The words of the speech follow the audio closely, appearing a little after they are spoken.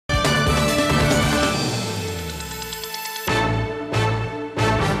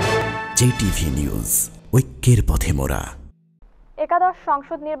JTV news, ঐক্যের পথে মোরা। একাদশ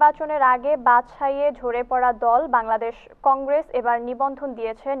সংসদ নির্বাচনের আগে বাছাইয়ে ঝরে পড়া দল বাংলাদেশ কংগ্রেস এবার নিবন্ধন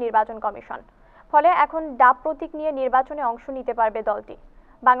দিয়েছে নির্বাচন কমিশন। ফলে এখন ডাব প্রতীক নিয়ে নির্বাচনে অংশ নিতে পারবে দলটি।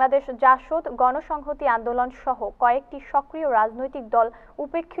 বাংলাদেশ জাসদ, গণসংহতি আন্দোলন সহ কয়েকটি সক্রিয় রাজনৈতিক দল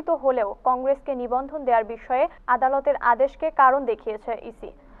উপেক্ষিত হলেও কংগ্রেসকে নিবন্ধন দেওয়ার বিষয়ে আদালতের আদেশকে কারণ দেখিয়েছে ইসি।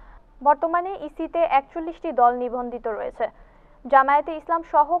 বর্তমানে ইসিতে ৪১টি দল নিবন্ধিত রয়েছে। জামায়াতে ইসলাম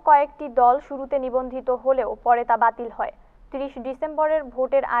সহ কয়েকটি দল শুরুতে নিবন্ধিত হলেও পরে তা বাতিল হয়। ৩০ ডিসেম্বরের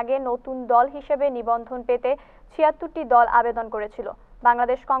ভোটের আগে নতুন দল হিসেবে নিবন্ধন পেতে ৭৬টি দল আবেদন করেছিল।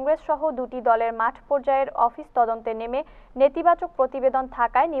 বাংলাদেশ কংগ্রেস সহ দুটি দলের মাঠ পর্যায়ের অফিস তদন্তে নেমে নেতিবাচক প্রতিবেদন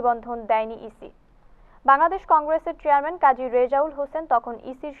থাকায় নিবন্ধন দেয়নি ইসি। বাংলাদেশ কংগ্রেসের চেয়ারম্যান কাজী রেজাউল হোসেন তখন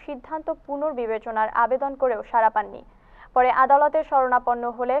ইসির সিদ্ধান্ত পুনর্বিবেচনার আবেদন করেও সাড়া পাননি। পরে আদালতের শরণাপন্ন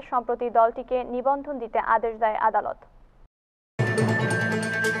হলে সম্প্রতি দলটিকে নিবন্ধন দিতে আদেশ দেয় আদালত।